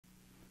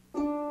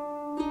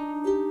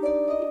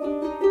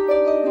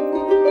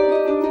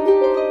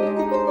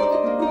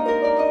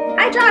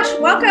Hi, Josh.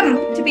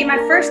 Welcome to be my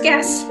first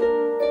guest.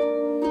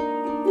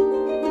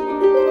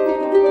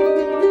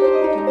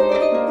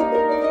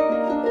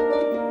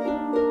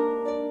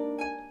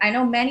 I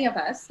know many of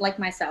us, like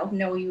myself,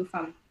 know you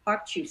from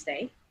Harp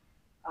Tuesday,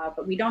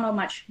 but we don't know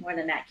much more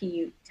than that. Can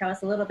you tell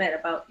us a little bit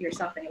about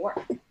yourself and your work?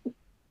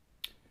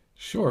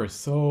 Sure.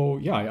 So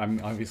yeah,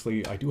 I'm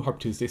obviously I do Harp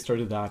Tuesday.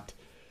 Started that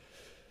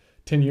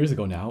 10 years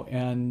ago now,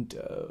 and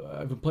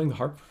I've been playing the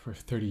harp for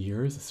 30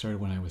 years. I started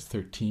when I was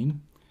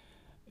 13.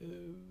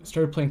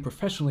 Started playing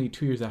professionally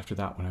 2 years after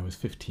that when I was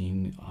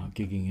 15,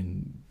 gigging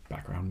in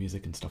background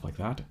music and stuff like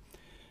that.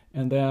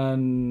 And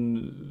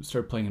then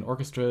started playing in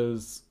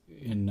orchestras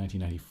in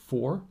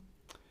 1994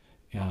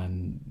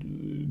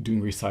 and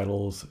doing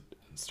recitals.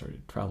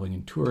 Started traveling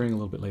and touring a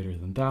little bit later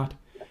than that.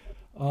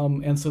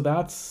 And so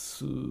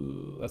that's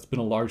been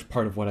a large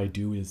part of what I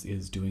do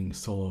is doing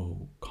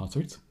solo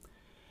concerts,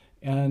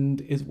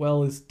 and as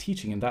well as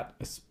teaching, and that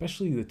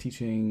especially the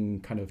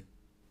teaching kind of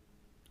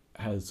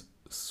has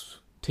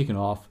taken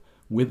off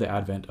with the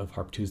advent of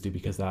Harp Tuesday,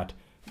 because that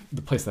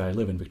the place that I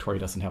live in,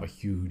 Victoria, doesn't have a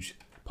huge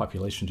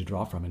population to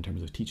draw from in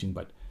terms of teaching,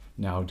 but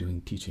now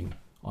doing teaching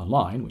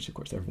online, which of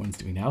course everyone's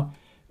doing now,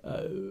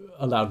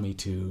 allowed me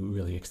to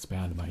really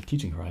expand my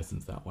teaching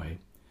horizons that way.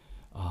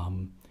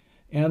 Um,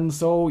 and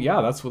so yeah,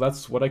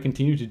 that's what I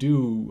continue to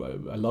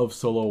do. I love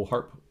solo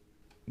harp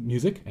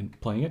music and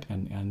playing it,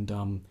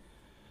 and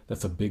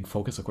that's a big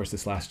focus. Of course,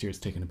 this last year it's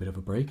taken a bit of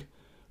a break,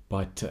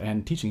 but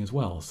and teaching as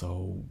well.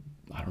 So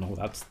I don't know.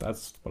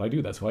 That's what I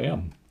do. That's who I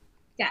am.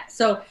 Yeah.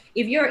 So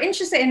if you're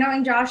interested in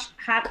knowing Josh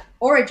Harp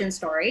origin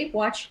story,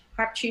 watch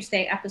Harp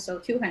Tuesday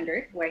episode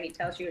 200, where he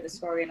tells you the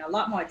story in a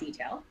lot more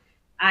detail.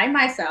 I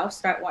myself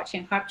start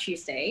watching Harp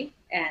Tuesday,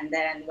 and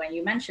then when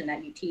you mention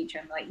that you teach,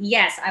 I'm like,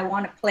 yes, I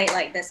want to play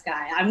like this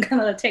guy. I'm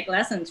gonna take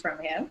lessons from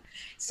him.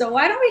 So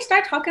why don't we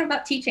start talking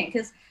about teaching?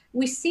 Because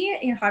we see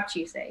it in Harp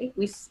Tuesday.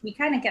 We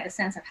kind of get a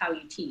sense of how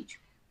you teach,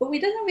 but we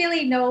doesn't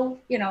really know,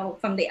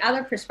 from the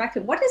other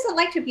perspective, what is it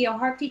like to be a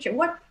harp teacher?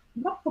 What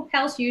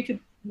propels you to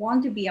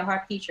want to be a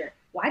harp teacher?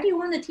 Why do you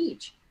want to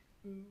teach?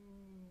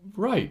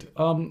 Right.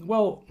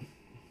 Well,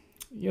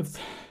 yes.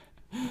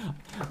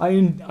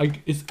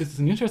 It's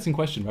an interesting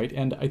question, right?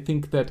 And I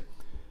think that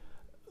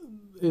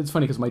it's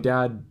funny because my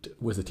dad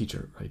was a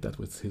teacher, right? That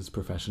was his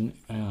profession,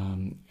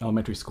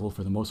 elementary school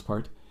for the most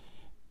part,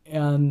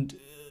 and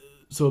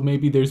so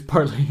maybe there's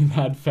partly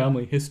that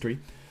family history.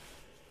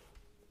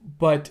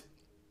 But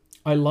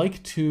I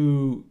like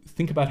to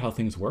think about how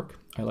things work.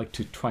 I like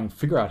to try and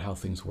figure out how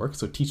things work.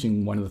 So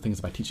teaching, one of the things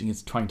about teaching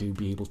is trying to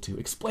be able to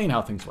explain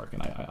how things work,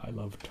 and I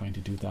love trying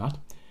to do that.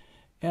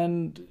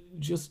 And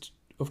just,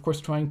 of course,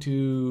 trying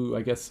to,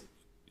 I guess,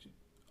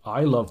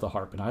 I love the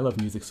harp and I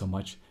love music so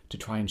much to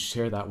try and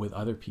share that with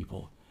other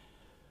people.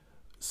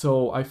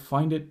 So I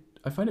find it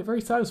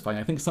very satisfying.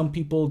 I think some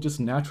people just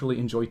naturally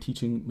enjoy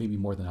teaching maybe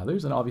more than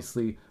others, and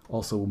obviously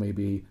also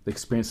maybe the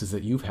experiences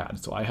that you've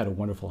had. So I had a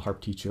wonderful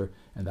harp teacher,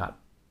 and that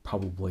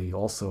probably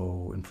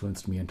also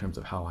influenced me in terms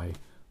of how I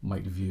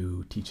might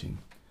view teaching.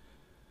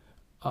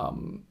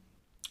 And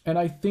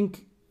I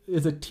think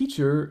as a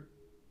teacher,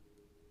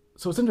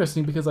 so it's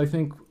interesting because I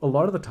think a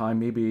lot of the time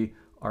maybe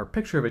our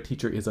picture of a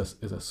teacher is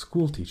a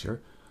school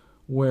teacher,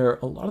 where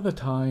a lot of the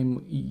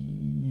time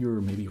you're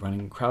maybe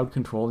running crowd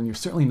control and you're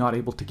certainly not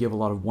able to give a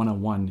lot of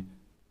one-on-one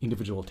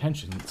individual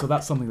attention. So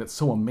that's something that's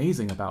so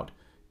amazing about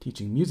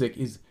teaching music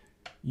is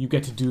you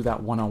get to do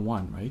that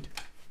one-on-one, right?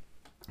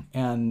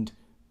 And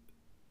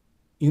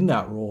in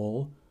that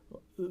role,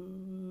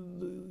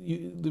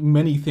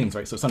 many things,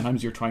 right? So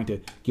sometimes you're trying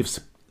to give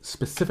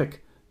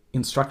specific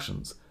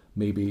instructions,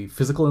 maybe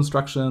physical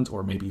instructions,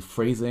 or maybe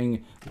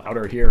phrasing,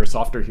 louder here,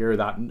 softer here.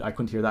 That I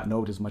couldn't hear that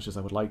note as much as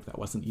I would like. That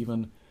wasn't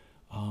even.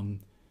 Um,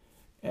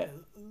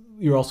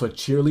 you're also a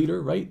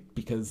cheerleader, right?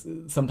 Because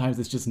sometimes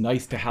it's just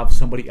nice to have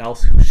somebody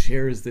else who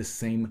shares this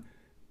same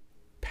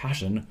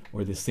passion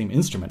or this same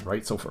instrument,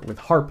 right? So with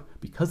harp,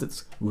 because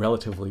it's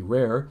relatively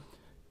rare,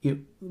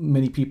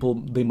 many people,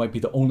 they might be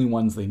the only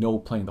ones they know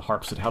playing the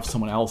harp. So to have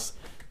someone else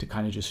to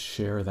kind of just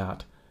share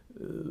that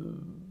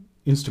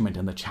instrument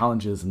and the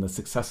challenges and the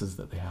successes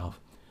that they have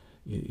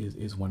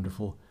is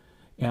wonderful.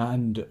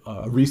 And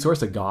a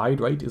resource, a guide,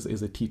 right,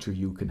 is a teacher.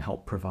 You can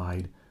help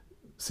provide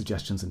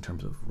suggestions in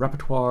terms of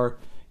repertoire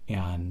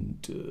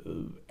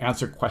and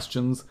answer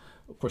questions.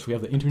 Of course, we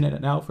have the internet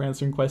now for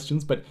answering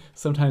questions, but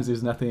sometimes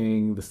there's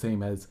nothing the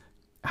same as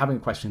having a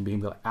question, being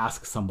able to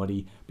ask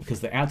somebody,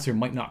 because the answer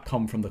might not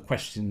come from the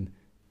question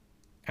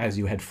as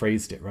you had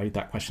phrased it, right?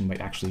 That question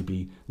might actually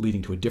be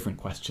leading to a different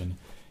question.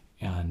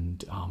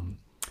 And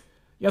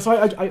yeah, so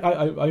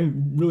I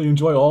really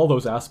enjoy all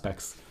those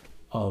aspects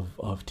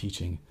of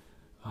teaching.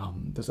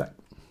 Does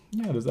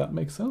that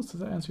make sense?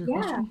 Does that answer your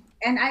Yeah. question?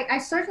 And I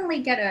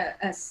certainly get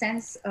a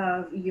sense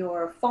of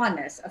your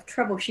fondness of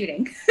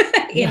troubleshooting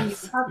in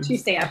Yes, Harp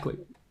Tuesday exactly,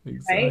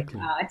 episode, right?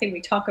 exactly. I think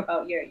we talk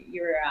about your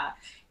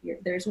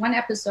there's one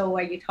episode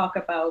where you talk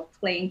about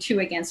playing two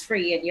against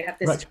three, and you have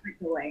this Right.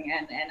 twinkling,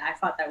 and I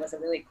thought that was a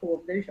really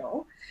cool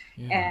visual.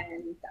 Yeah.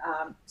 And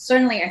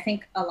certainly, I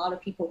think a lot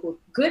of people who are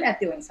good at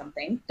doing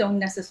something don't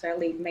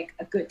necessarily make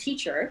a good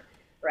teacher,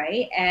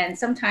 right? And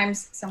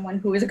sometimes someone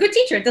who is a good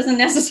teacher doesn't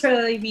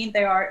necessarily mean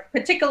they are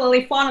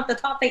particularly fond of the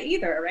topic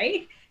either,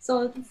 right?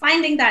 So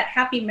finding that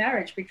happy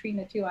marriage between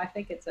the two, I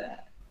think it's a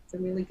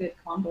really good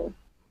combo.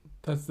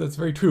 That's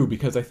very true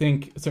because I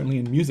think certainly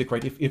in music,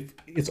 right, if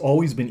it's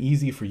always been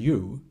easy for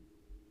you,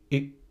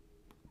 it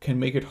can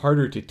make it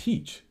harder to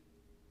teach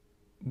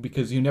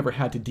because you never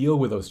had to deal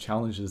with those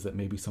challenges that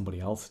maybe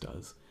somebody else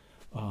does.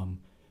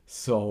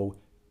 So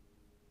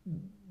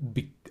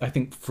I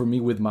think for me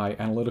with my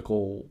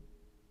analytical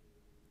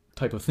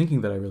type of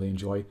thinking that I really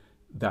enjoy,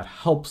 that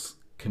helps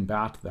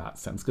combat that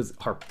sense because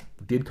harp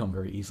did come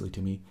very easily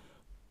to me,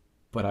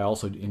 but I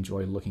also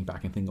enjoy looking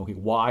back and thinking, okay,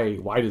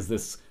 why does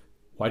this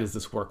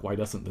work? Why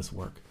doesn't this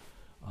work?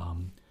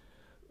 Um,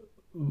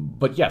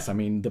 but yes, I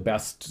mean the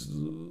best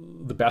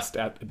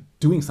at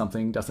doing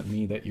something doesn't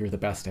mean that you're the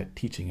best at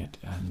teaching it,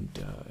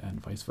 and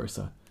vice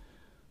versa.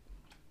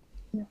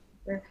 Yeah,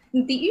 sure.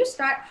 Did you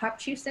start Harp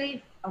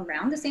Tuesday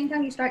around the same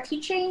time you start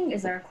teaching?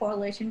 Is there a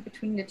correlation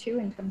between the two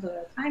in terms of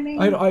the I,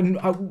 timing?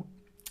 I,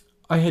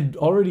 I had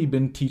already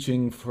been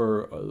teaching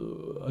for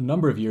a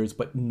number of years,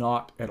 but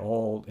not at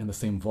all in the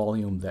same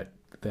volume that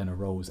then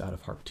arose out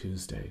of Harp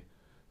Tuesday.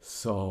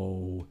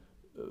 So,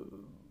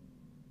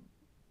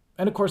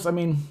 and of course, I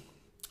mean,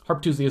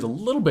 Harp Tuesday is a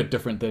little bit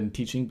different than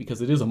teaching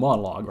because it is a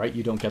monologue, right?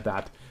 You don't get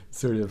that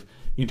sort of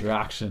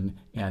interaction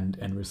and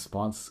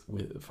response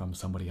from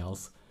somebody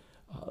else.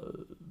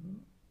 Uh,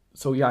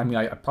 so yeah, I mean,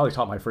 I probably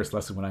taught my first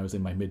lesson when I was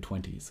in my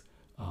mid-20s.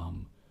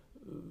 Um,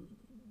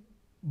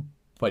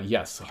 but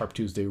yes, Harp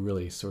Tuesday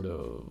really sort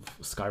of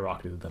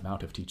skyrocketed the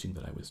amount of teaching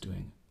that I was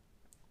doing.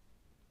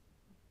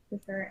 For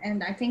sure.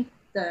 And I think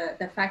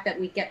the fact that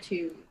we get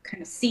to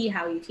kind of see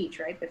how you teach,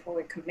 right, before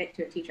we commit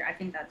to a teacher, I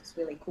think that's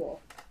really cool.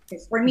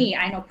 Because for me,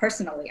 I know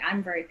personally,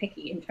 I'm very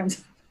picky in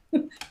terms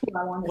of who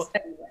I want to Well,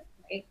 study with,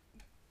 right?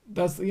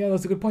 that's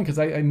a good point because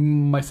I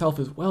myself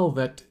as well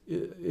that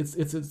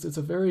it's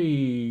a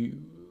very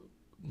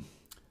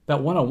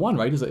that one-on-one,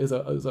 right, is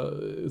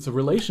a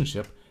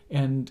relationship,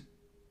 and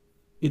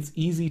it's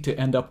easy to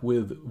end up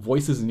with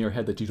voices in your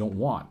head that you don't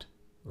want,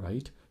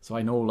 right? So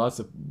I know lots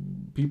of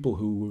people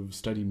who have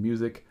studied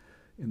music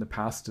in the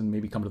past and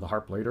maybe come to the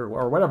harp later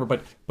or whatever,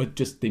 but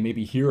just they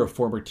maybe hear a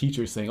former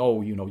teacher saying,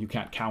 oh, you know, you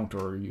can't count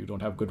or you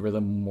don't have good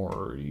rhythm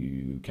or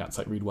you can't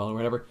sight read well or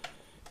whatever,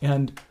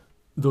 and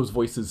those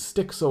voices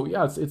stick. So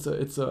yeah, it's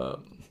a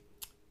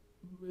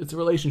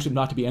relationship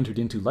not to be entered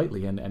into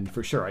lightly, and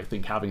for sure, I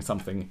think having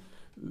something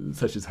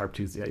such as Harp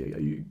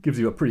Tuesday gives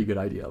you a pretty good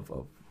idea of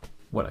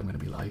what I'm going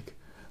to be like,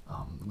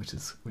 which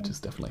is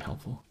definitely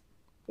helpful.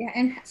 Yeah.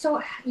 And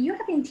so you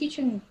have been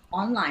teaching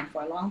online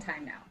for a long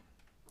time now,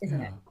 isn't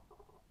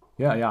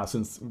Yeah, it? yeah.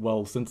 Since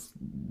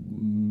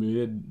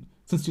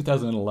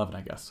 2011,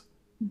 I guess.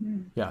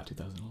 Mhm. Yeah,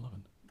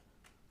 2011.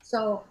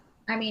 So,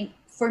 I mean,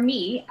 for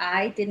me,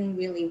 I didn't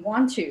really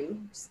want to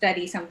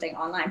study something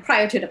online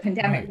prior to the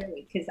pandemic, Right.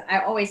 really, because I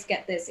always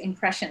get this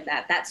impression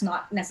that that's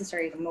not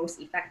necessarily the most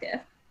effective.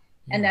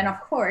 And then, Yeah.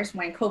 of course,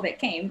 when COVID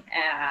came,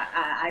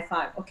 I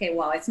thought, okay,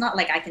 well, it's not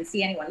like I can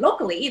see anyone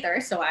locally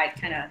either. So I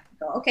kind of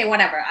go, okay,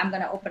 whatever, I'm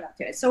going to open up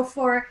to it. So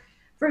for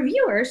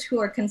viewers who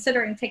are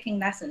considering taking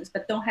lessons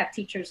but don't have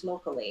teachers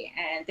locally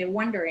and they're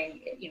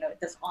wondering,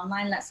 does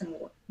online lesson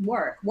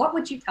work? What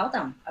would you tell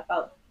them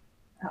about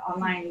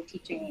online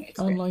teaching experience?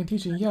 Online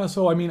teaching. Yeah.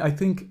 So I mean, I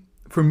think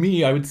for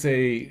me, I would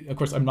say, of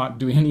course, I'm not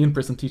doing any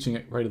in-person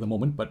teaching right at the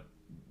moment, but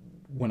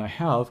when I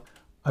have,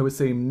 I would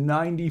say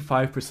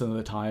 95% of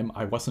the time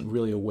I wasn't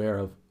really aware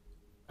of,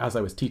 as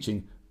I was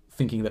teaching,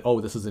 thinking that, oh,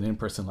 this is an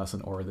in-person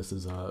lesson or this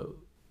is a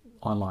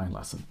online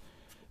lesson.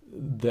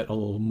 That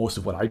most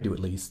of what I do, at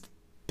least,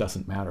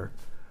 doesn't matter.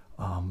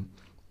 Um,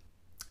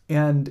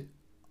 and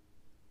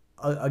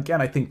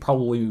again, I think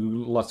probably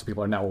lots of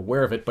people are now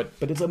aware of it, but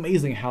it's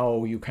amazing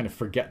how you kind of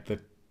forget that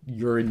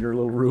you're in your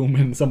little room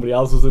and somebody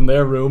else is in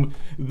their room,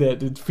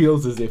 that it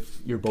feels as if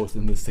you're both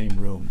in the same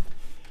room.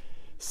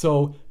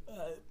 So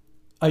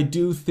I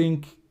do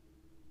think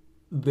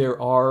there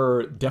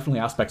are definitely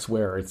aspects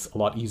where it's a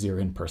lot easier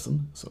in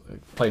person. So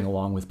playing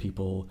along with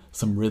people,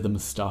 some rhythm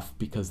stuff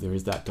because there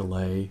is that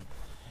delay,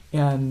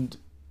 and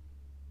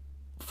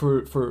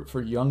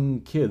for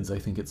young kids, I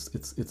think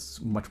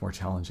it's much more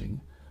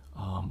challenging.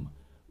 Um,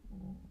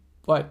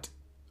 but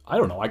I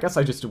don't know. I guess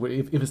I just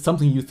if it's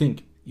something you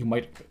think you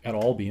might at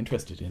all be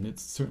interested in,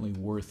 it's certainly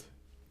worth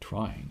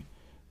trying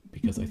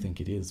because I think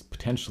it is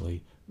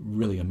potentially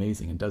really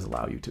amazing and does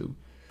allow you to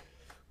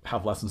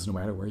have lessons no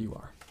matter where you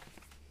are.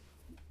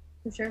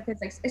 For sure,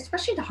 because like,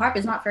 especially the harp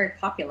is not very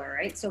popular,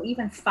 right? So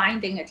even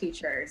finding a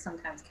teacher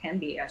sometimes can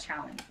be a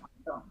challenge on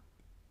its own.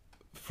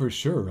 For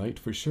sure, right?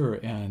 For sure.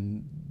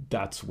 And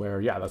that's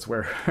where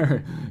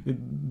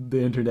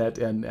the internet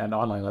and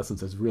online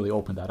lessons has really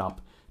opened that up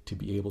to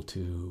be able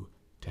to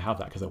to have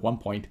that, because at one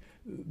point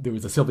there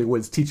was a Sylvia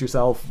Woods teach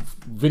yourself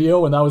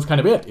video, and that was kind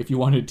of it if you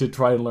wanted to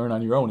try and learn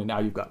on your own. And now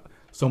you've got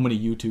so many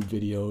YouTube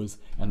videos,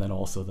 and then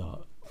also the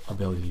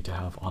ability to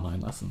have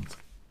online lessons.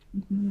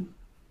 Mm-hmm.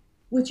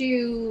 Would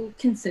you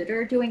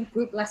consider doing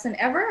group lesson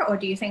ever, or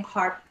do you think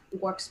harp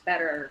works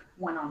better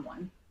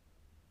one-on-one?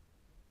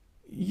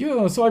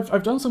 Yeah, so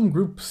I've done some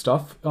group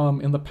stuff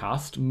in the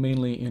past,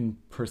 mainly in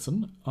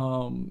person,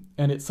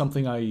 and it's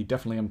something I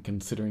definitely am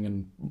considering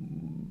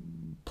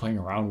and playing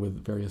around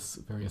with various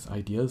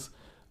ideas.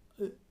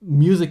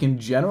 Music in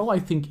general, I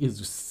think,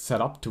 is set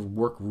up to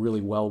work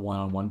really well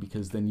one-on-one,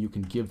 because then you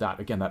can give that,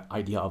 again, that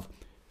idea of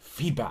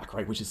feedback,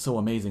 right, which is so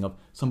amazing, of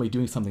somebody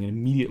doing something and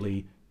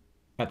immediately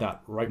at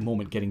that right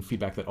moment getting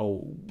feedback that,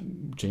 oh,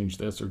 change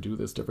this or do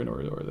this different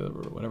or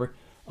whatever.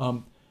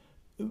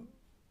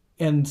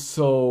 And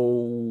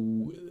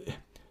so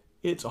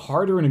it's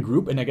harder in a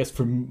group, and I guess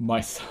for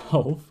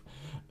myself,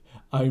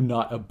 I'm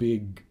not a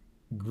big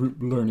group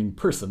learning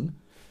person.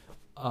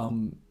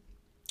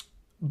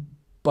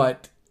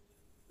 But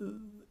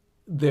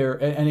there,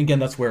 and again,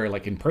 that's where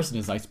like in person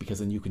is nice, because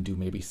then you can do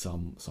maybe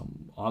some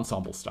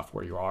ensemble stuff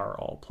where you are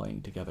all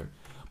playing together.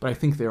 But I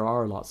think there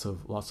are lots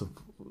of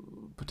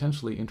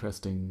potentially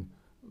interesting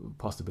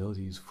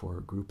possibilities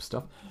for group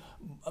stuff.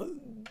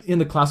 In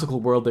the classical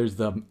world, there's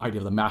the idea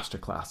of the master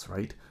class,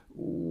 right?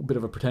 A bit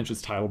of a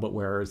pretentious title, but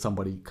where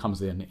somebody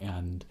comes in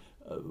and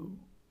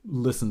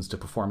listens to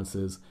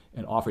performances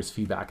and offers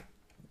feedback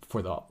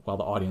while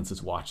the audience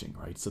is watching,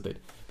 right? So that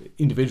the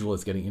individual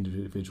is getting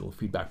individual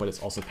feedback, but it's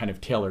also kind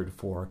of tailored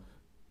for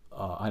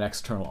an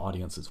external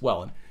audience as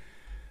well. And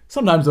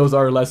sometimes those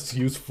are less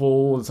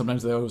useful, and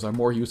sometimes those are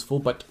more useful.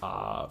 But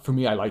for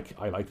me, I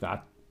like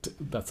that.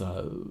 That's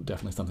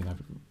definitely something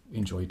I've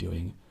enjoyed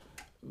doing.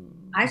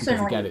 I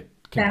certainly again, it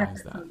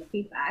combines benefit that. from the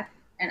feedback,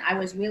 and I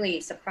was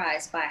really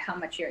surprised by how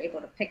much you're able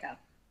to pick up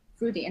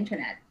through the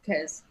internet.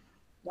 Because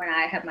when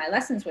I have my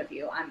lessons with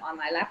you, I'm on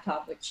my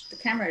laptop, which the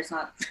camera is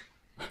not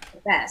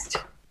the best,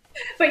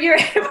 but you're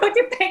able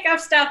to pick up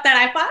stuff that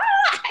I thought,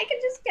 I can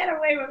just get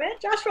away with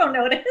it. Josh will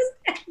notice,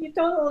 and you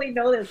totally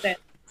noticed it.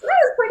 So that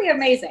was pretty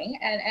amazing,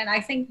 and I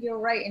think you're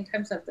right in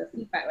terms of the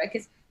feedback, right?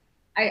 Because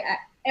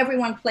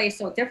everyone plays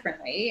so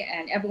differently,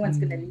 and everyone's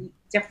going to need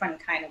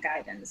different kind of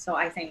guidance. So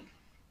I think,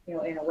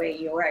 in a way,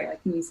 you're right.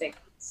 Like music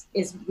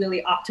is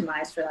really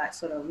optimized for that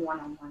sort of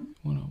one-on-one.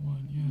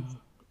 One-on-one,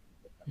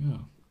 yeah.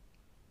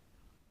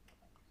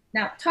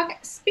 Now,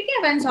 speaking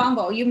of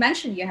ensemble, you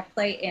mentioned you have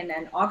played in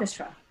an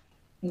orchestra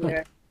in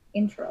your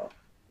intro.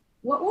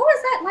 What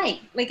was that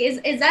like? Like,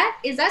 is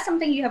that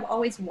something you have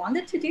always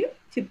wanted to do?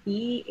 To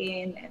be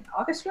in an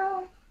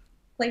orchestra,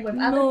 play with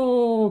others?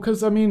 No,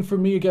 because I mean, for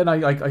me, again,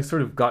 I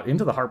sort of got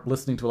into the harp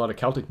listening to a lot of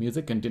Celtic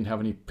music and didn't have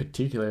any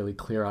particularly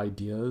clear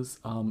ideas.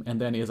 And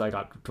then as I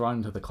got drawn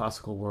into the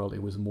classical world,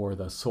 it was more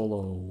the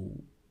solo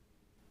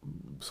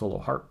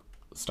harp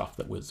stuff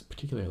that was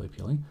particularly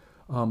appealing.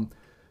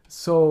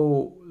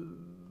 So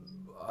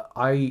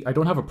I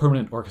don't have a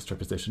permanent orchestra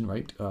position,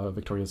 right?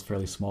 Victoria's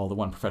fairly small. The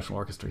one professional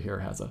orchestra here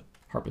has a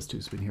harpist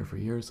who's been here for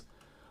years.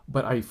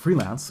 But I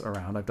freelance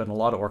around. I've done a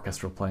lot of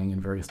orchestral playing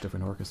in various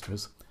different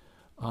orchestras.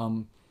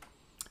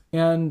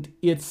 And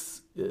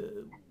it's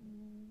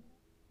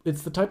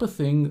the type of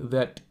thing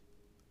that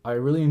I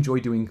really enjoy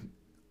doing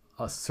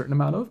a certain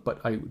amount of, but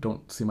I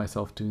don't see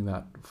myself doing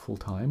that full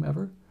time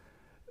ever.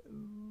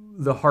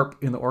 The harp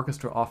in the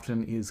orchestra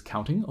often is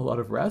counting a lot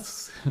of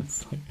rests.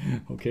 It's like,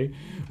 okay,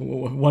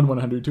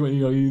 100,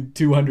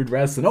 200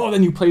 rests, and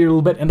then you play a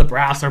little bit, and the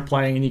brass are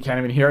playing, and you can't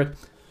even hear it.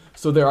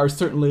 So there are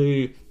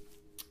certainly,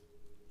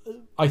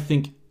 I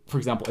think, for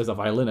example, as a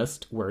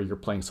violinist, where you're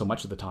playing so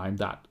much of the time,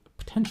 that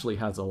potentially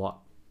has a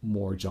lot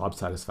more job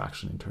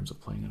satisfaction in terms of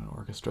playing in an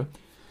orchestra.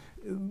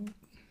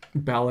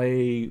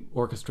 Ballet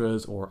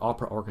orchestras or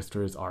opera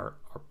orchestras are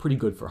pretty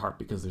good for harp,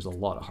 because there's a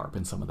lot of harp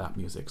in some of that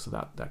music, so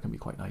that can be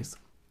quite nice.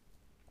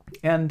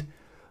 And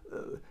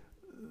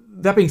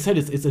that being said,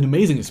 it's an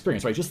amazing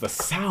experience, right? Just the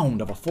sound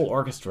of a full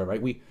orchestra,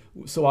 right?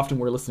 So often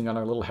we're listening on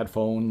our little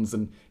headphones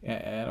and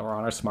or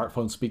on our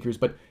smartphone speakers,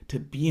 but to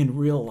be in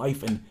real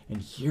life and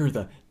hear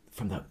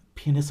from the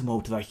pianissimo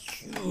to the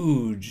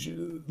huge,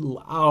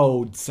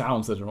 loud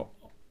sounds that a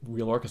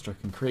real orchestra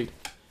can create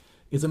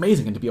is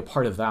amazing. And to be a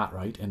part of that,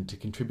 right? And to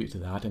contribute to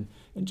that, and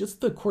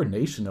just the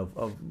coordination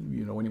of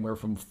anywhere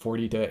from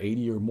 40 to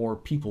 80 or more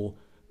people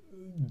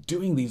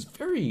doing these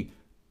very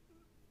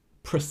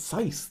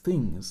precise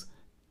things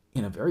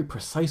in a very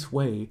precise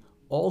way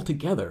all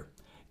together,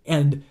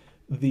 and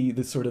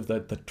the sort of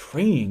the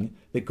training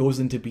that goes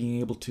into being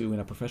able to, in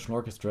a professional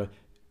orchestra,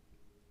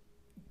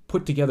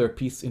 put together a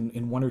piece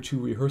in one or two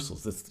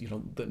rehearsals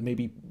that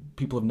maybe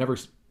people have never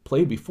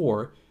played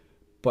before,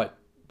 but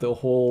the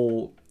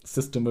whole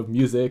system of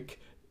music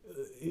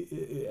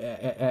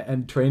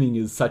and training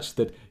is such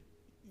that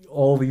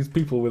all these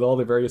people with all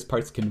the various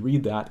parts can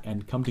read that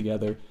and come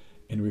together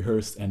and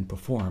rehearse and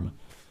perform.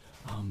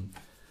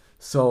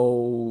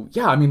 So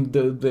yeah, I mean,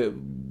 the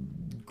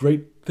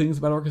great things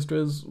about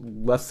orchestras,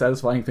 less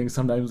satisfying things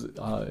sometimes,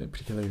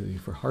 particularly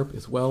for harp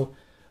as well.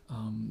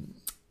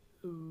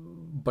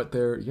 but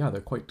they're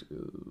quite.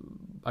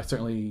 I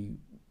certainly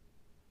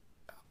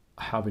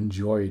have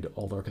enjoyed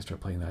all the orchestra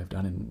playing that I've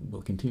done, and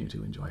will continue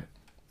to enjoy it.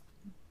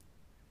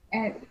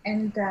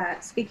 And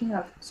speaking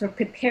of sort of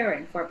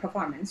preparing for a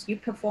performance, you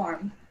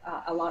perform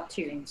a lot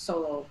too in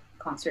solo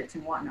concerts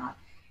and whatnot.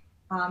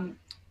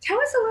 Tell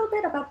us a little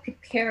bit about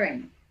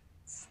preparing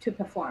to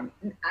perform.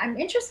 I'm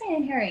interested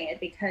in hearing it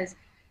because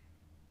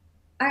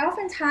I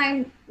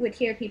oftentimes would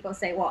hear people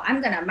say, well,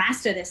 I'm going to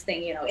master this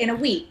thing, in a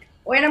week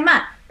or in a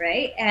month,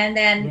 right? And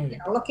then, Right.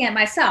 looking at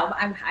myself,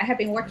 I have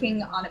been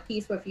working on a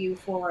piece with you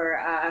for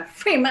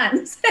 3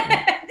 months,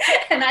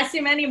 and I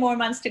see many more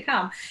months to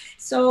come.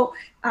 So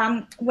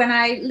when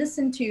I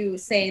listened to,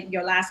 say,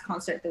 your last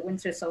concert, the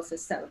Winter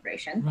Solstice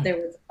Celebration, Right. there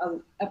was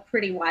a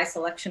pretty wide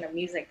selection of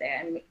music there.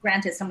 And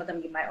granted, some of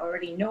them you might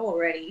already know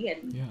already,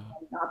 and Yeah.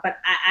 not, but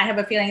I have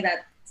a feeling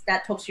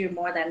that took you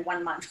more than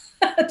 1 month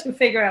to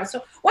figure out.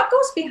 So what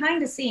goes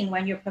behind the scene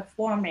when you're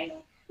performing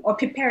or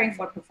preparing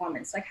for a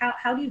performance? Like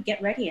how do you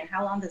get ready and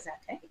how long does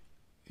that take?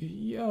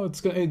 Yeah,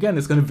 it's going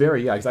to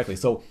vary. Yeah, exactly.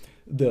 So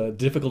the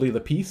difficulty of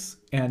the piece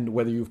and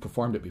whether you've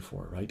performed it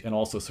before, right? And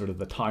also sort of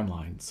the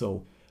timeline.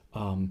 So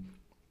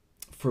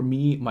for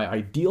me, my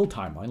ideal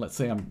timeline, let's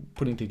say I'm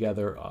putting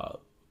together a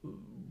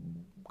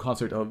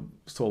concert of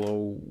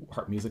solo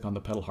harp music on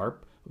the pedal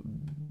harp,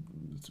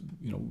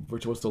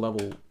 virtuoso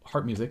level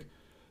harp music.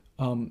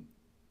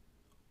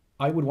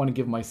 I would want to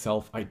give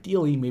myself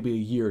ideally maybe a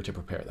year to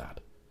prepare that,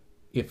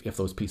 if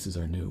those pieces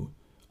are new.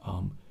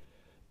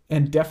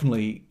 And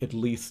definitely at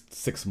least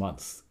 6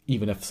 months,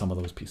 even if some of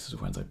those pieces are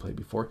ones I played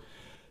before,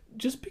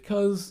 just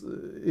because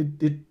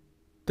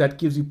that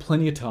gives you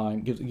plenty of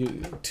time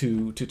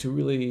to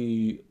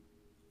really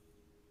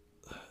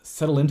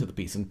settle into the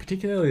piece, and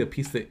particularly a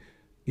piece that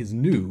is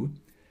new.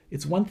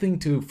 It's one thing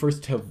to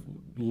first have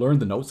learned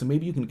the notes, and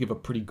maybe you can give a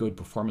pretty good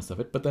performance of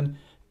it, but then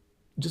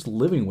just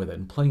living with it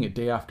and playing it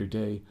day after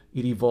day,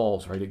 it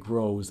evolves, right? It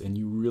grows, and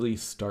you really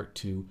start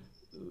to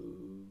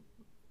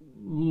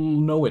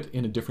know it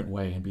in a different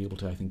way and be able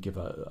to, I think, give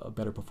a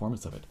better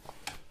performance of it.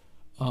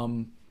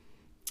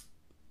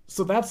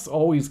 So that's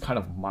always kind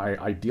of my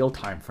ideal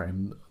time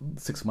frame,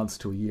 6 months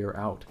to a year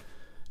out.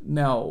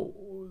 Now,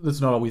 that's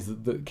not always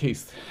the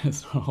case.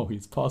 It's not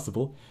always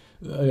possible.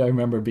 I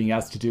remember being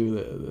asked to do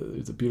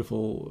there's a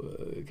beautiful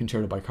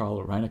concerto by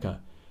Karl Reinecke,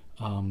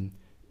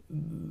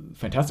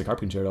 fantastic harp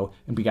concerto,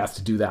 and being asked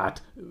to do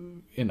that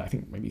in, I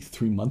think, maybe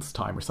 3 months'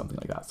 time or something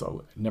like that.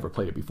 So I never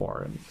played it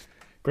before, and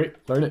great,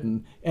 learn it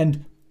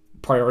and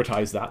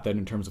prioritize that then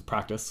in terms of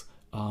practice.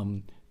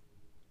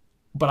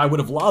 But I would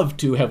have loved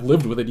to have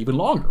lived with it even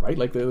longer, right?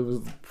 Like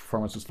the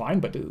performance was fine,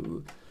 but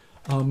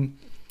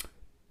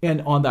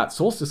and on that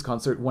solstice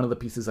concert, one of the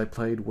pieces I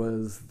played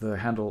was the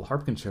Handel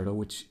Harp Concerto,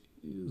 which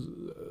is,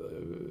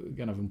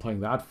 again, I've been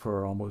playing that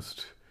for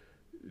almost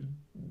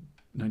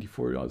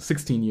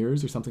 16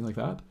 years or something like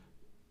that.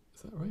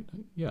 Is that right?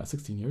 Yeah,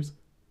 16 years.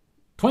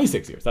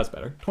 26 years, that's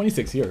better.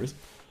 26 years.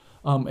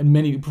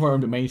 And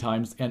performed it many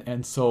times.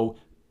 And so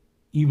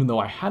even though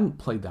I hadn't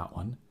played that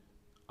one,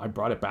 I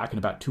brought it back in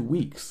about 2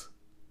 weeks.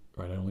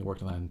 Right, I only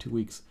worked on that in 2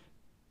 weeks,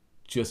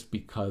 just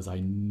because I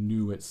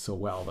knew it so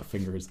well, the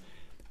fingers.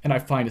 And I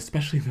find,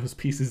 especially those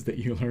pieces that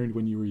you learned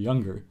when you were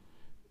younger,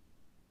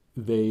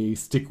 they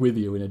stick with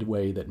you in a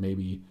way that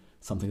maybe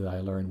something that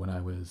I learned when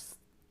I was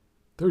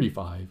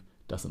 35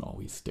 doesn't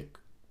always stick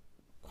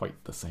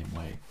quite the same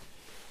way.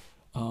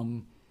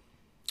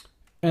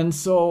 And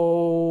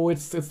so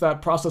it's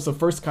that process of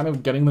first kind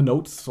of getting the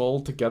notes all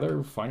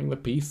together, finding the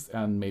piece,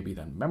 and maybe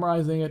then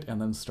memorizing it,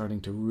 and then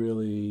starting to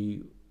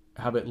really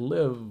have it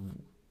live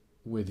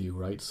with you,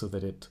 right? So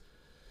that it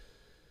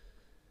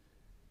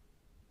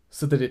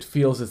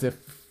feels as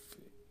if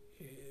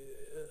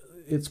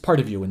it's part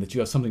of you, and that you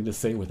have something to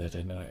say with it,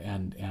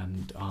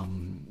 and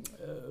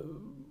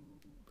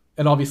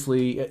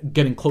obviously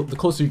getting the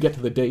closer you get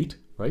to the date,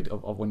 right,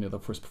 of when you're the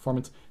first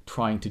performance,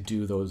 trying to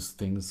do those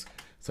things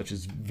such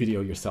as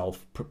video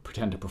yourself,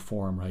 pretend to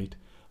perform, right,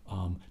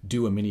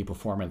 do a mini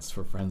performance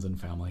for friends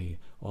and family,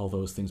 all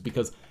those things,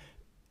 because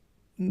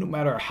no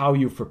matter how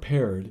you've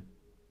prepared,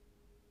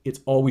 it's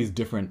always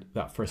different,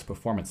 that first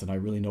performance. And I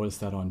really noticed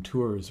that on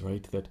tours,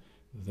 right,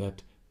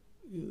 that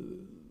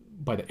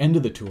by the end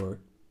of the tour,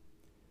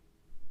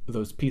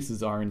 those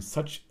pieces are in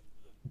such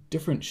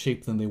different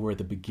shape than they were at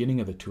the beginning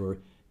of the tour,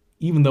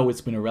 even though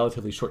it's been a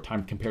relatively short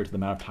time compared to the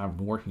amount of time I've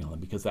been working on them,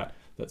 because that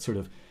sort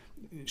of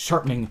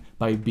sharpening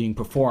by being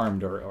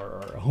performed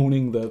or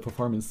honing the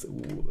performance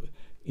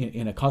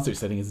in a concert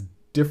setting is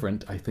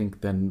different, I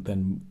think,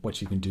 than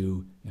what you can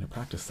do in a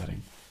practice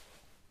setting.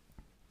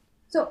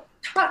 So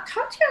talk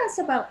to us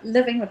about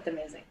living with the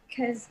music,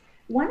 because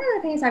one of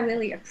the things I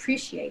really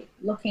appreciate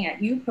looking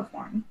at you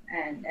perform,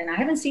 and I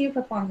haven't seen you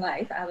perform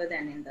live other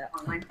than in the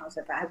online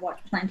concert, but I've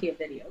watched plenty of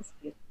videos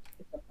you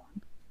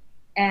perform.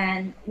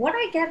 And what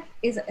I get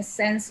is a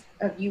sense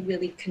of you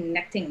really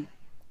connecting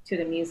to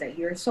the music.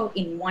 You're so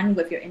in one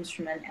with your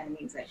instrument and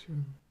music. Sure.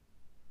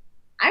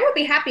 I would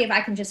be happy if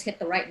I can just hit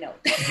the right note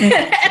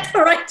at the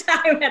right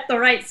time, at the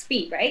right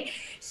speed, right?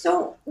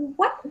 So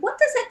what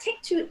does it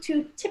take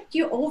to tip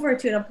you over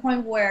to the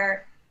point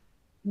where,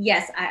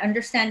 yes, I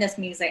understand this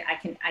music.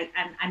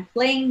 I'm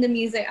playing the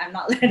music. I'm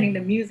not letting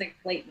the music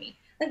play me.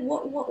 Like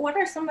what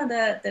are some of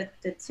the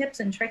tips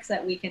and tricks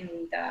that we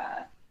can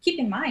keep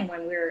in mind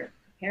when we're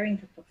preparing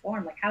to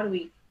perform? Like how do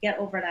we get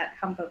over that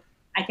hump of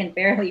I can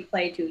barely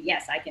play to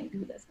yes, I can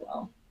do this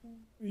well.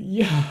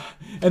 Yeah,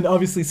 and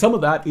obviously some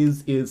of that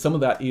is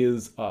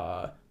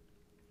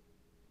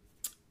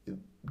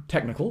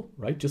technical,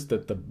 right? Just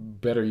that the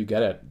better you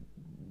get at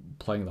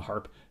playing the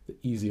harp, the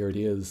easier it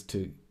is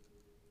to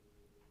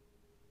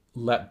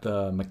let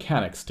the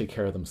mechanics take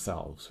care of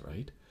themselves,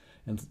 right?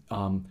 And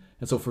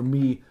so for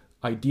me,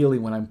 ideally,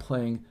 when I'm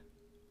playing,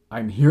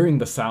 I'm hearing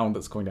the sound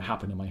that's going to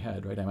happen in my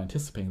head, right? I'm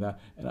anticipating that,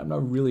 and I'm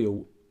not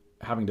really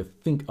having to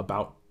think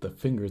about the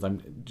fingers.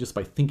 I'm just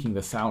by thinking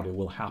the sound, it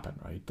will happen,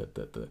 right?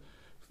 That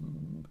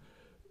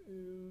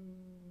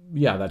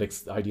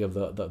idea of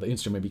the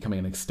instrument becoming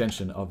an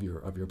extension of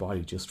your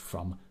body just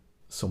from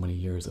so many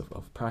years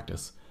of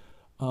practice.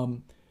 I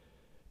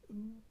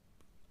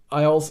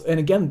also, and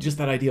again, just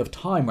that idea of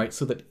time, right?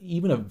 So that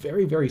even a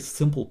very, very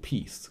simple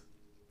piece,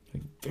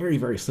 like very,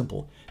 very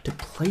simple, to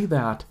play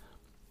that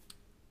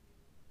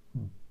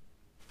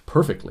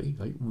perfectly,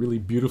 like really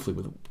beautifully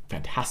with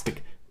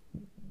fantastic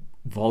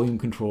volume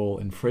control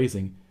and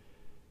phrasing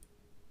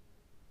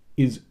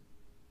is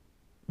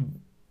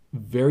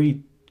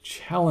very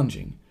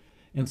challenging.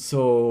 And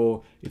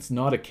so it's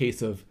not a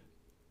case of,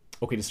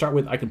 okay, to start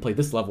with, I can play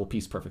this level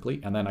piece perfectly,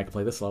 and then I can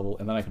play this level,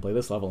 and then I can play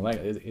this level,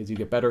 and as you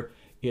get better,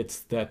 it's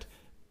that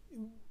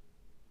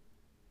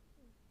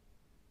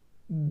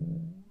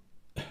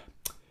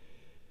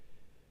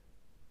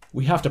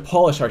we have to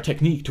polish our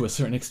technique to a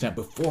certain extent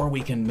before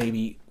we can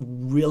maybe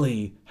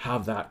really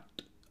have that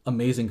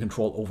amazing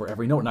control over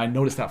every note. And I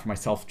noticed that for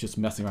myself just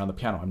messing around the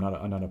piano. I'm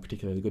not a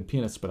particularly good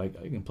pianist, but I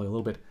can play a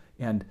little bit.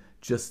 And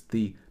just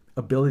the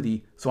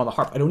ability, so on the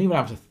harp, I don't even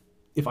have to,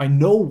 if I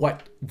know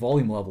what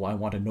volume level I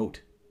want a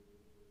note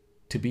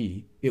to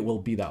be, it will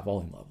be that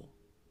volume level.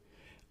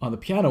 On the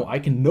piano, I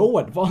can know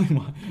what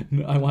volume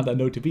I want that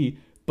note to be,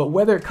 but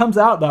whether it comes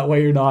out that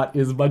way or not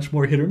is much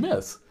more hit or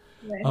miss.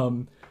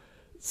 Right.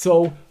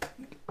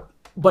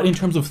 But in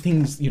terms of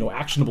things,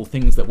 actionable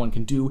things that one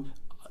can do,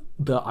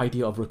 the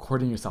idea of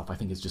recording yourself, I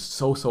think, is just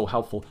so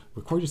helpful.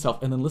 Record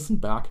yourself and then listen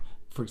back,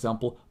 for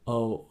example,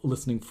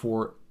 listening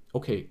for,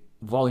 okay,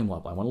 volume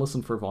level. I want to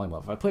listen for volume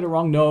level. If I played a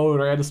wrong note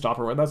or I had to stop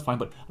or that's fine,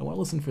 but I want to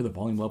listen for the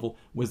volume level.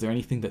 Was there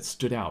anything that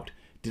stood out?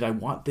 Did I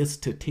want this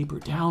to taper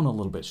down a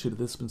little bit? Should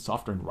this have been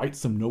softer? And write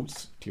some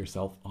notes to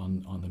yourself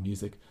on the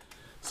music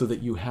so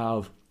that you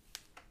have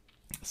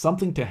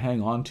something to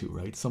hang on to,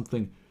 right?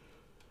 Something.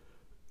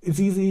 It's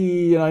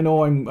easy, and I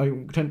know I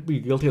tend to be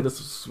guilty of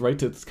this, right?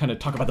 To kind of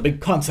talk about the big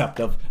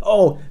concept of,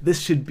 this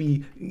should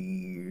be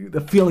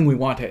the feeling we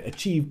want to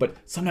achieve, but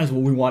sometimes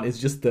what we want is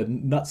just the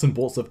nuts and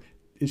bolts of,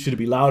 should it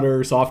be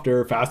louder,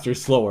 softer, faster,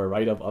 slower,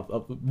 right?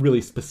 Of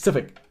really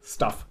specific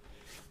stuff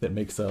that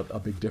makes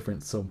a big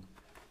difference. So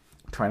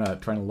trying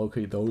to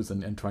locate those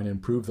and trying to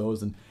improve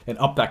those and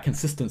up that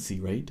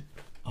consistency, right?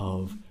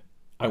 Of,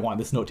 I want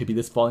this note to be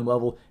this volume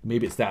level.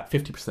 Maybe it's that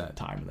 50% of the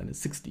time, and then it's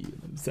 60, and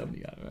then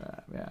 70.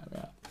 Yeah.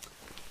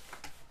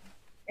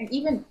 And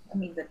even,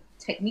 the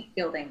technique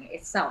building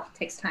itself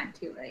takes time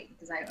too, right?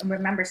 Because I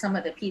remember some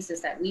of the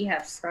pieces that we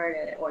have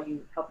started, or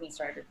you helped me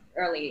start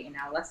early in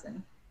our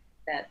lesson,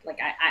 that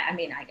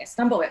I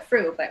stumble it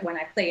through, but when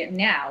I play it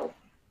now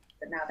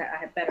that I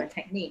have better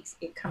techniques,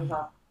 it comes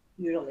off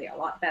usually a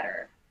lot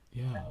better.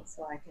 Yeah.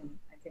 So I can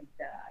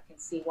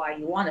see why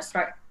you want to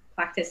start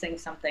practicing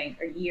something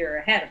a year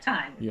ahead of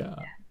time. Yeah.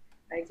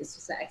 I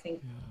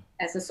think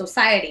as a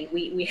society,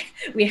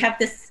 we have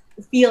this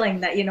feeling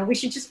that, we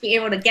should just be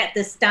able to get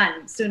this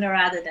done sooner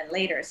rather than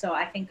later. So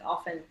I think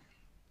often,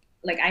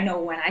 like, I know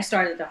when I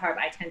started the harp,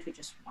 I tend to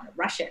just want to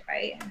rush it,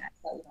 right? And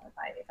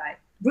if I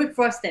brute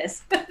force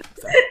this,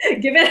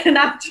 give it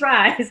enough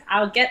tries,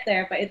 I'll get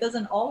there. But it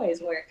doesn't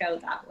always work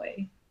out that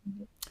way.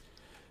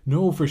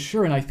 No, for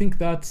sure. And I think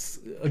that's,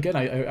 again,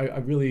 I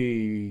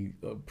really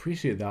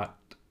appreciate that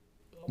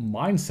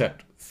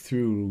mindset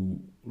through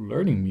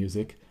learning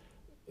music,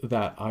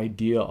 that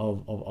idea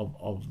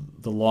of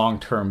the long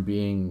term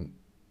being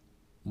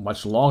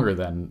much longer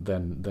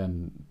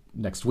than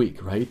next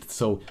week, right?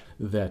 So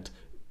that,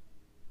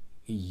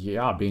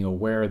 being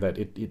aware that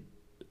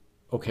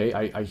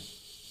I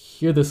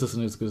hear this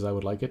isn't as good as I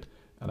would like it,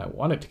 and I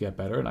want it to get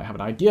better, and I have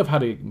an idea of how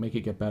to make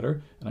it get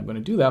better, and I'm going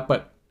to do that,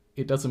 but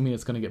it doesn't mean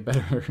it's going to get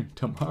better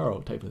tomorrow,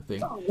 type of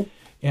thing. Oh.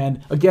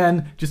 And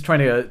again, just trying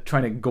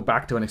to go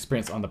back to an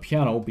experience on the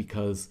piano,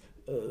 because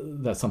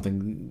that's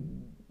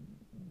something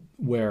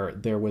where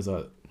there was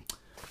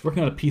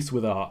working on a piece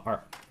with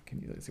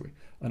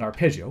an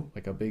arpeggio,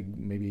 like a big,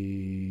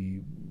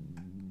 maybe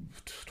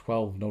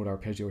 12 note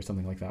arpeggio or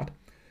something like that.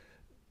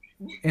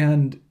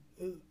 And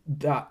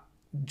that,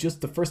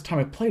 just the first time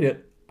I played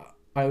it,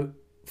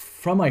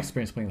 from my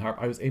experience playing the harp,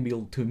 I was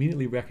able to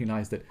immediately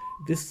recognize that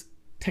this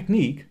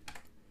technique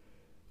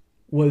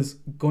was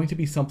going to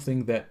be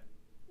something that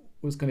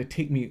was going to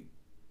take me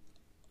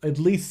at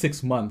least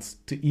 6 months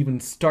to even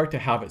start to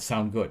have it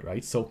sound good,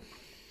 right? So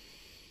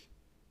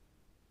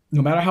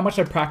no matter how much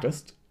I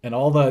practiced and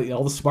all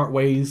the smart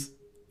ways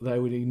that I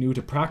knew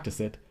to practice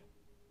it,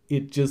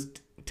 it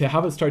just, to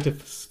have it start to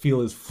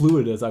feel as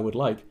fluid as I would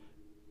like,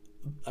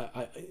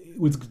 it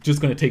was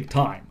just going to take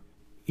time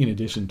in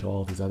addition to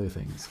all these other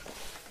things.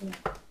 Yeah.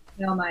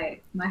 You know,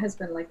 my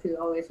husband liked to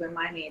always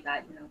remind me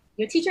that, you know,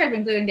 your teacher has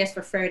been doing this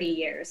for 30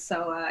 years.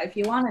 So if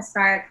you want to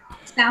start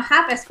now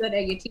half as good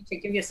as your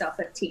teacher, give yourself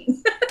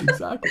 15.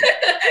 Exactly.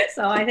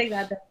 So I think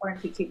that's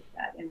important to keep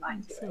that in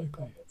mind too.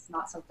 Exactly. Right? It's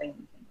not something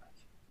you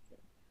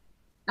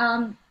can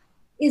rush.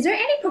 Is there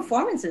any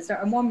performances that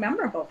are more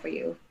memorable for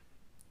you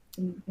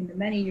in the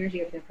many years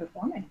you've been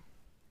performing?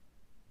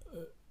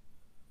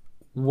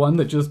 One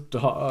that just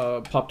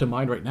popped to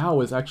mind right now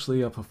is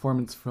actually a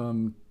performance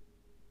from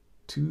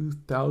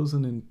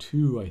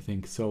 2002, I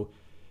think. So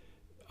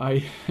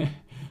I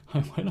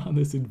went on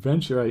this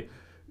adventure. I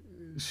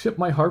shipped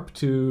my harp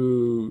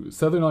to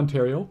Southern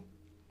Ontario,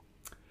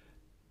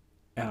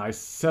 and I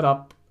set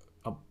up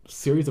a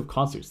series of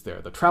concerts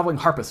there, the Traveling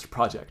Harpist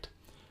Project.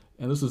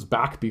 And this was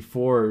back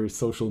before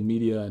social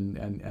media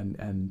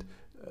and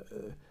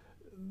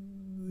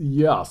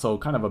yeah, so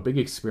kind of a big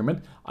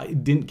experiment. I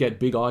didn't get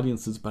big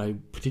audiences, but I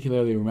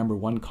particularly remember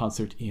one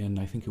concert in,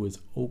 I think it was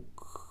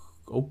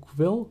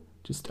Oakville,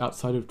 just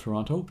outside of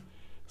Toronto.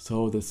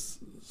 So this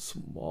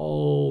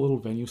small little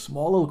venue,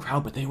 small little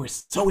crowd, but they were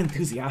so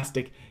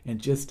enthusiastic,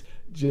 and just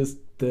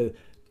the,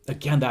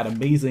 again, that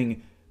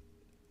amazing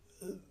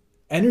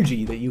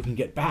energy that you can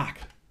get back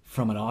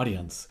from an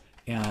audience.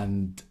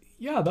 And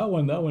yeah, that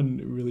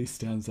one really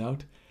stands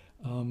out.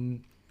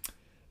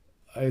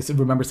 I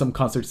remember some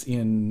concerts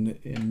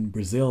in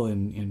Brazil,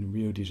 in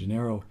Rio de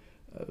Janeiro.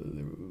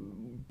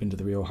 Been to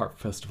the Rio Harp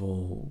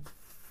Festival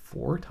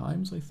 4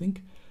 times, I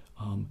think.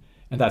 And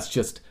that's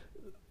just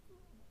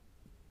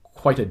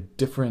quite a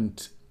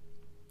different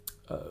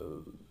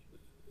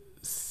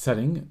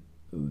setting.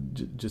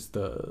 Just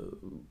that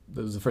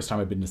was the first time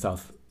I've been to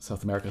South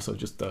America, so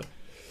just I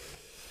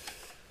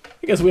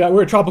guess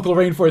we're a tropical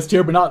rainforest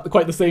here, but not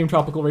quite the same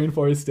tropical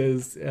rainforest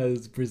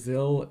as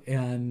Brazil.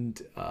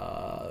 And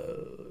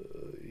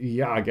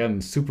yeah,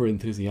 again, super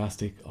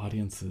enthusiastic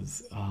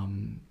audiences.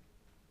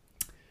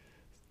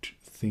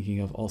 Thinking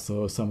of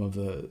also some of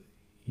the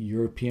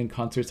European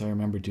concerts. I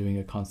remember doing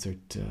a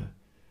concert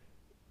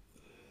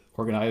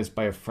organized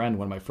by a friend,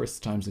 one of my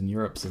first times in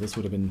Europe. So this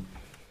would have been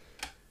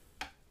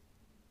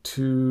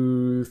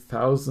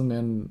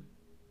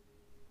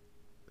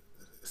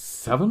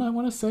 2007, I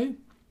want to say.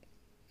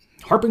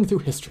 Harping Through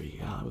History.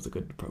 Yeah, that was a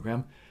good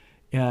program.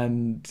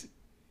 And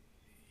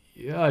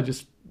yeah,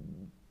 just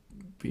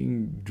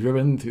being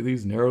driven through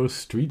these narrow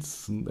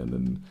streets and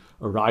then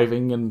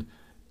arriving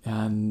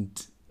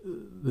and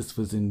this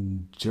was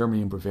in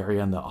Germany and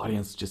Bavaria, and the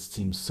audience just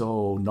seemed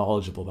so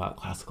knowledgeable about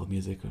classical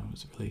music. It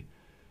was a really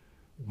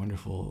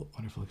wonderful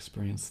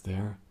experience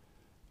there.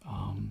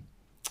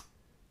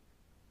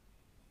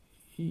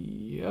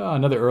 Yeah,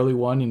 another early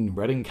one in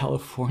Redding,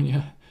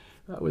 California.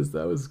 That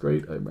was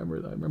great. I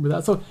remember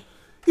that. So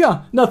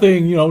yeah,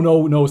 nothing,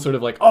 no sort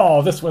of like,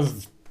 oh, this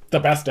was the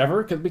best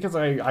ever, because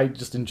I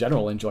just in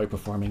general enjoy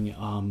performing.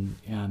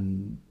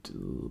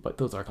 But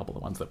those are a couple of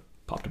the ones that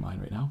pop to mind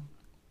right now.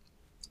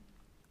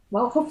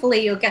 Well,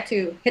 hopefully you'll get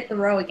to hit the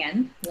road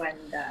again when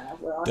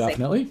we're all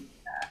definitely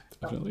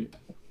safe.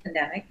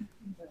 Pandemic.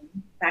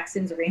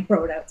 Vaccines are being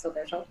rolled out, so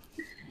there's hope.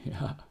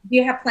 Yeah. Do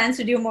you have plans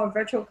to do more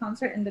virtual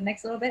concert in the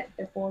next little bit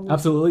before?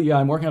 Absolutely, yeah.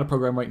 I'm working on a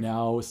program right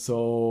now,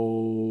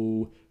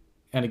 so,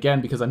 and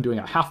again, because I'm doing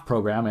a half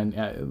program and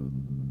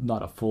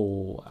not a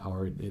full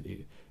hour,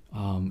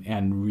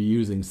 and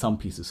reusing some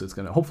pieces, so it's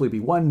going to hopefully be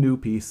one new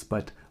piece,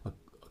 but a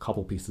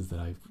couple pieces that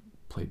I've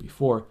played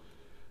before,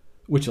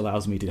 which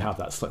allows me to have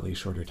that slightly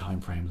shorter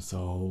time frame.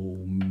 So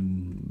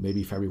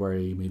maybe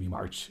February, maybe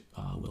March,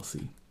 we'll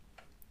see.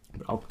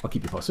 But I'll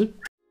keep you posted.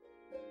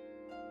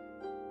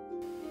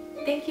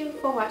 Thank you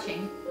for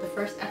watching the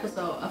first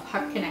episode of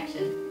Harp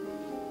Connection.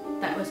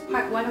 That was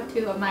part 1 of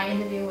 2 of my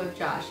interview with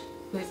Josh,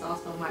 who is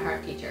also my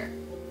harp teacher.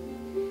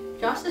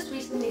 Josh has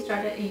recently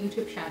started a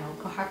YouTube channel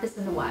called Harpist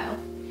in the Wild.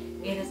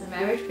 It is a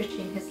marriage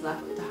between his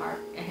love of the harp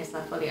and his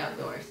love for the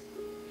outdoors.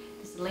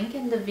 There's a link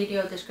in the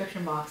video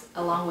description box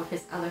along with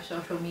his other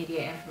social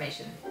media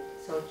information,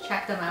 so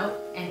check them out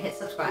and hit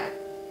subscribe.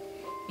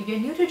 If you're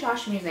new to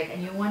Josh music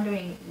and you're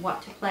wondering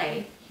what to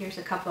play, here's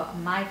a couple of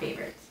my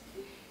favorites.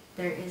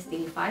 There is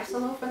the 5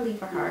 solo for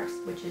lever harps,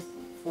 which is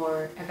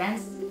for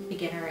advanced,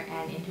 beginner,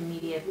 and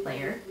intermediate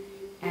player,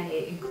 and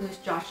it includes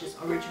Josh's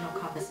original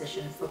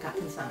composition,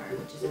 Forgotten Summer,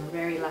 which is a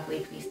very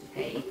lovely piece to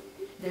play.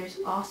 There's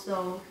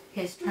also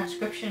his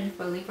transcription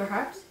for lever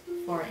harps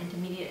for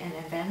intermediate and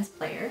advanced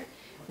player,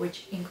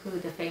 which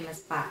include the famous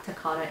Bach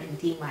Toccata in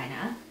D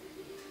minor.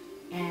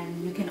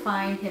 And you can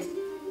find his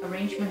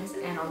arrangements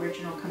and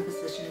original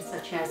compositions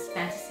such as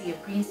Fantasy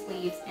of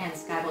Greensleeves and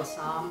Skyboat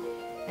Song,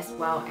 as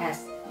well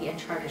as the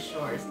Uncharted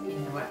Shores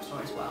in the web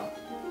store as well.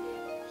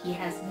 He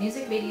has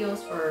music videos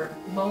for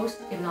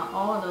most, if not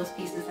all, of those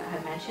pieces that I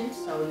have mentioned,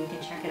 so you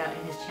can check it out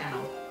in his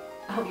channel.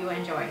 I hope you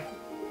enjoy.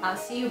 I'll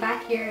see you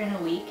back here in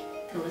a week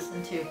to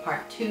listen to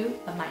part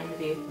 2 of my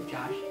interview with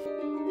Josh.